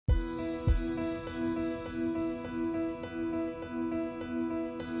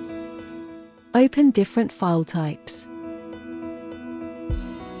Open different file types.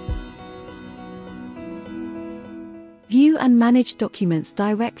 View and manage documents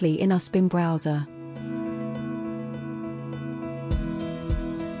directly in usBIM.browser.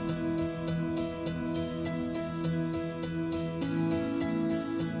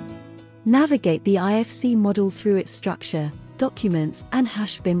 Navigate the IFC model through its structure, documents, and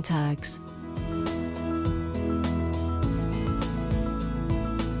usBIM tags.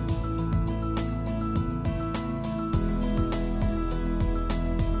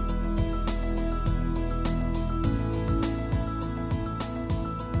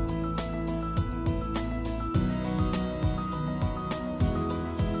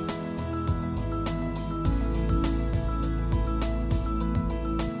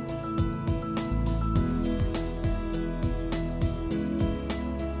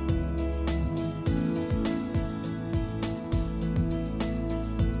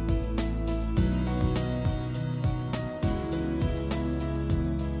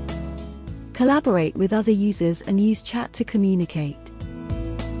 Collaborate with other users and use chat to communicate.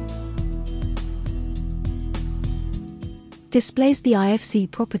 Displays the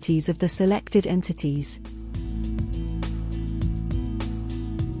IFC properties of the selected entities.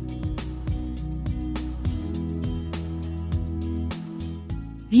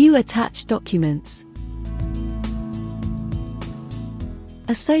 View attached documents.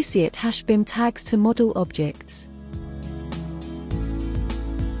 Associate usBIM tags to model objects.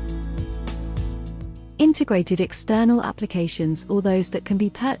 Integrated external applications or those that can be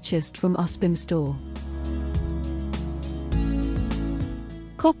purchased from usBIM store.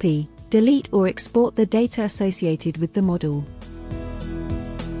 Copy, delete or export the data associated with the model.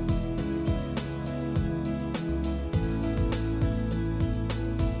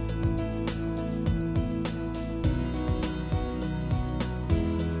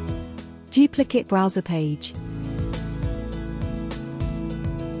 Duplicate browser page.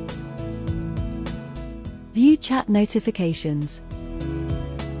 View chat notifications.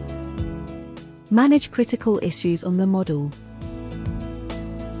 Manage critical issues on the model.